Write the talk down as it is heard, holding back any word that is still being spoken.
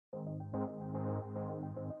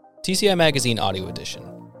TCI Magazine Audio Edition.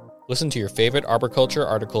 Listen to your favorite arboriculture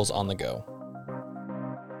articles on the go.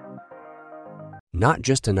 Not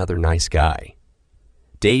just another nice guy.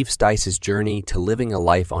 Dave Stice's Journey to Living a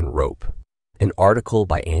Life on Rope. An article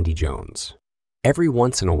by Andy Jones. Every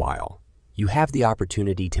once in a while, you have the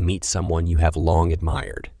opportunity to meet someone you have long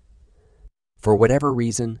admired. For whatever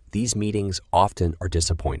reason, these meetings often are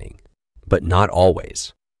disappointing, but not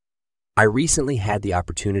always. I recently had the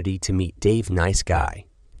opportunity to meet Dave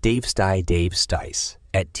Dave Stice,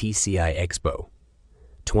 at TCI Expo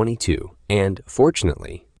 22, and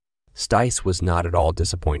fortunately, Stice was not at all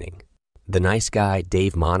disappointing. The nice guy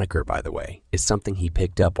Dave moniker, by the way, is something he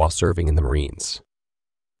picked up while serving in the Marines.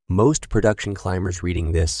 Most production climbers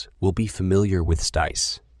reading this will be familiar with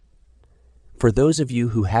Stice. For those of you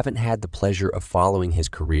who haven't had the pleasure of following his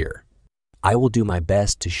career, I will do my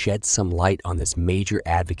best to shed some light on this major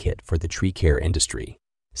advocate for the tree care industry.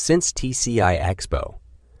 Since TCI Expo,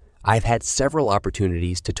 I've had several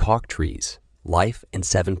opportunities to talk trees, life and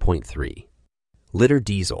 7.3, litter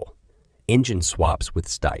diesel, engine swaps with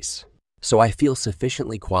Stice, so I feel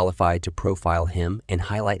sufficiently qualified to profile him and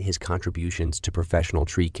highlight his contributions to professional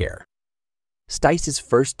tree care. Stice's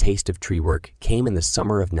first taste of tree work came in the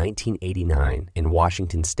summer of 1989 in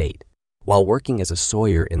Washington State, while working as a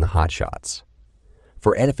sawyer in the hotshots.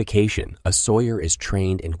 For edification, a sawyer is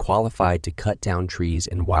trained and qualified to cut down trees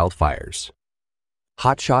in wildfires.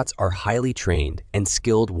 Hotshots are highly trained and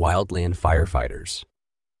skilled wildland firefighters.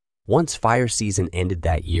 Once fire season ended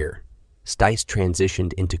that year, Stice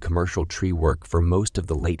transitioned into commercial tree work for most of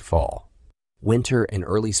the late fall, winter, and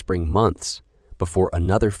early spring months before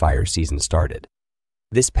another fire season started.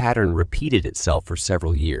 This pattern repeated itself for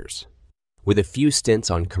several years, with a few stints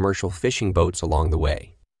on commercial fishing boats along the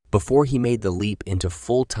way, before he made the leap into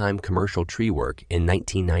full-time commercial tree work in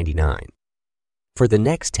 1999. For the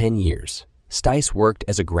next 10 years, Stice worked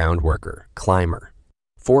as a ground worker, climber,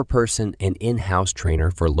 four-person and in-house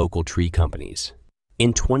trainer for local tree companies.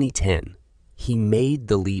 In 2010, he made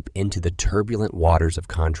the leap into the turbulent waters of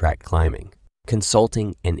contract climbing,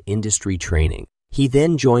 consulting, and industry training. He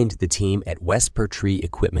then joined the team at Wesper Tree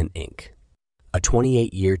Equipment, Inc., a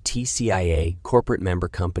 28-year TCIA corporate member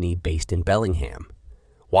company based in Bellingham,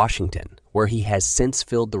 Washington, where he has since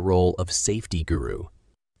filled the role of safety guru,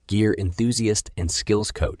 gear enthusiast, and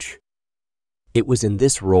skills coach. It was in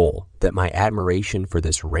this role that my admiration for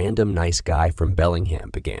this random nice guy from Bellingham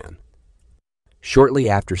began. Shortly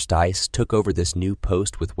after Stice took over this new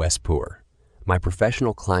post with Wesper, my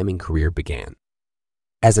professional climbing career began.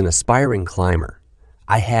 As an aspiring climber,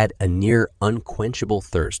 I had a near unquenchable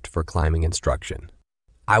thirst for climbing instruction.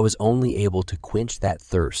 I was only able to quench that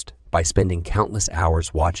thirst by spending countless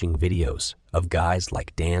hours watching videos of guys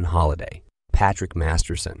like Dan Holliday, Patrick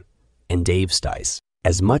Masterson, and Dave Stice.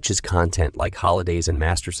 As much as content like Holliday's and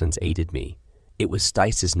Masterson's aided me, it was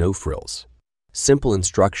Stice's no-frills, simple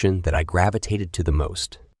instruction that I gravitated to the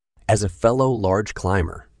most. As a fellow large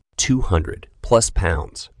climber, 200-plus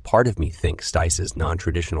pounds, part of me thinks Stice's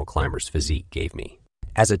non-traditional climber's physique gave me.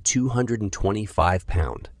 As a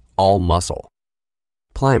 225-pound, all-muscle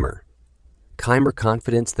climber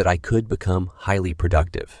confidence that I could become highly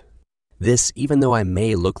productive. This even though I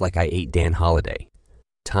may look like I ate Dan Holliday,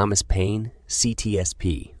 Thomas Paine,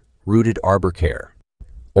 CTSP, Rooted Arbor Care,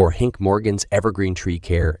 or Hank Morgan's Evergreen Tree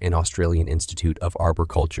Care and Australian Institute of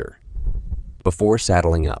Arboriculture, before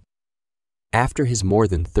saddling up. After his more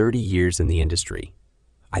than 30 years in the industry,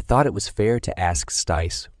 I thought it was fair to ask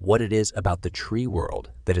Stice what it is about the tree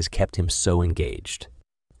world that has kept him so engaged.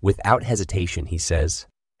 Without hesitation, he says,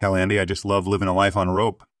 "Hell, Andy, I just love living a life on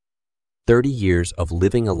rope." 30 years of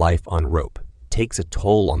living a life on rope takes a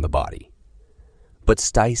toll on the body. But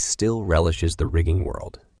Stice still relishes the rigging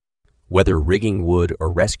world. Whether rigging wood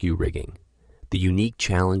or rescue rigging, the unique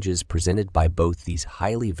challenges presented by both these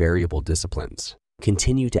highly variable disciplines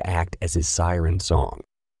continue to act as his siren song.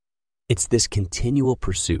 It's this continual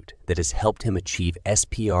pursuit that has helped him achieve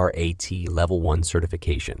SPRAT Level 1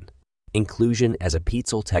 certification, inclusion as a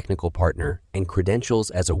Peatzel technical partner, and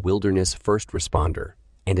credentials as a wilderness first responder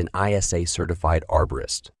and an ISA-certified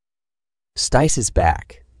arborist. Stice is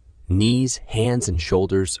back. Knees, hands, and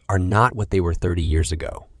shoulders are not what they were 30 years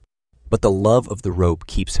ago, but the love of the rope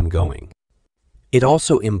keeps him going. It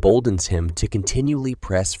also emboldens him to continually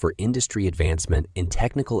press for industry advancement in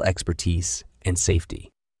technical expertise and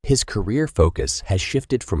safety. His career focus has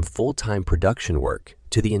shifted from full-time production work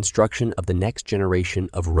to the instruction of the next generation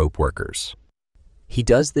of rope workers. He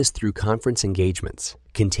does this through conference engagements,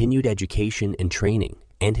 continued education and training,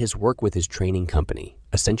 and his work with his training company,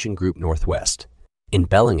 Ascension Group Northwest, in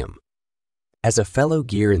Bellingham. As a fellow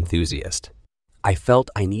gear enthusiast, I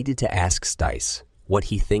felt I needed to ask Stice what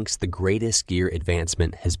he thinks the greatest gear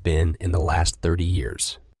advancement has been in the last 30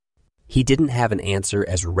 years. He didn't have an answer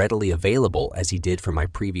as readily available as he did for my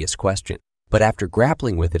previous question, but after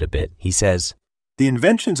grappling with it a bit, he says, The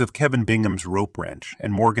inventions of Kevin Bingham's rope wrench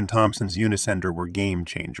and Morgan Thompson's unisender were game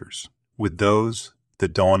changers. With those, the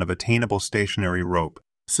dawn of attainable stationary rope,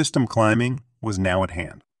 system climbing, was now at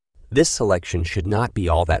hand. This selection should not be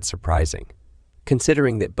all that surprising,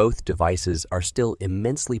 considering that both devices are still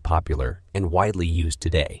immensely popular and widely used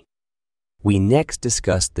today. We next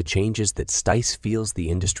discussed the changes that Stice feels the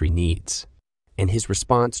industry needs, and his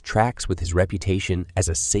response tracks with his reputation as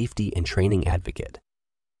a safety and training advocate.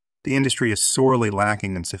 The industry is sorely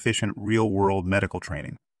lacking in sufficient real-world medical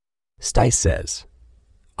training. Stice says,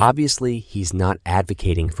 obviously he's not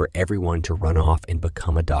advocating for everyone to run off and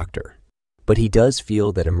become a doctor, but he does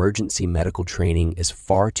feel that emergency medical training is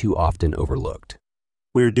far too often overlooked.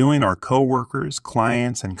 We are doing our coworkers,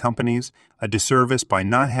 clients, and companies a disservice by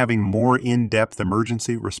not having more in-depth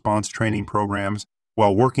emergency response training programs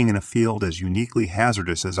while working in a field as uniquely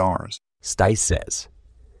hazardous as ours, Stice says.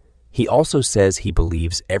 He also says he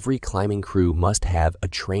believes every climbing crew must have a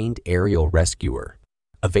trained aerial rescuer,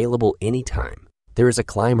 available anytime there is a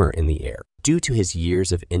climber in the air, due to his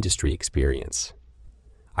years of industry experience.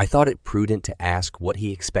 I thought it prudent to ask what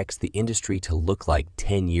he expects the industry to look like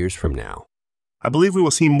 10 years from now. I believe we will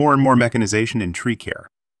see more and more mechanization in tree care,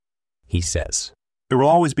 he says. There will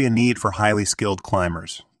always be a need for highly skilled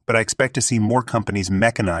climbers, but I expect to see more companies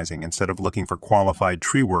mechanizing instead of looking for qualified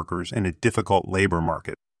tree workers in a difficult labor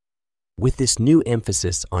market. With this new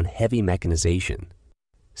emphasis on heavy mechanization,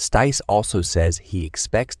 Stice also says he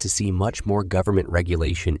expects to see much more government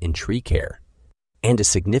regulation in tree care and a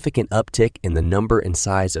significant uptick in the number and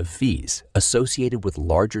size of fees associated with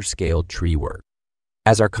larger-scale tree work.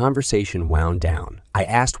 As our conversation wound down, I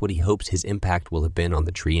asked what he hopes his impact will have been on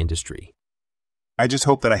the tree industry. I just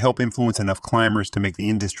hope that I help influence enough climbers to make the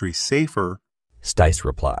industry safer, Stice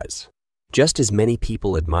replies. Just as many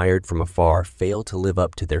people admired from afar fail to live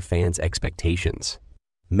up to their fans' expectations,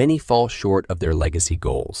 many fall short of their legacy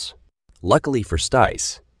goals. Luckily for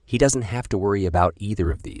Stice, he doesn't have to worry about either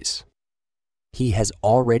of these. He has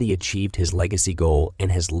already achieved his legacy goal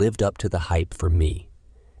and has lived up to the hype for me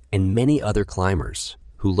and many other climbers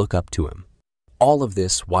who look up to him. All of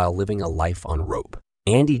this while living a life on rope.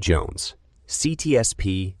 Andy Jones,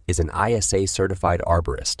 CTSP, is an ISA-certified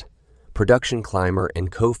arborist, production climber,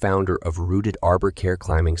 and co-founder of Rooted Arbor Care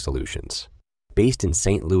Climbing Solutions, based in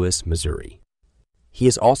St. Louis, Missouri. He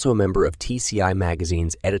is also a member of TCI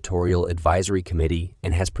Magazine's editorial advisory committee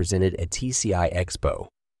and has presented at TCI Expo.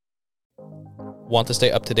 Want to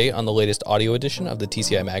stay up to date on the latest audio edition of the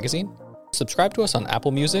TCI Magazine? Subscribe to us on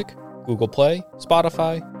Apple Music, Google Play,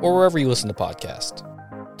 Spotify, or wherever you listen to podcasts.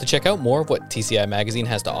 To check out more of what TCI Magazine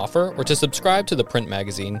has to offer or to subscribe to the print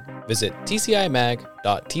magazine, visit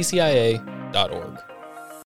tcimag.tcia.org.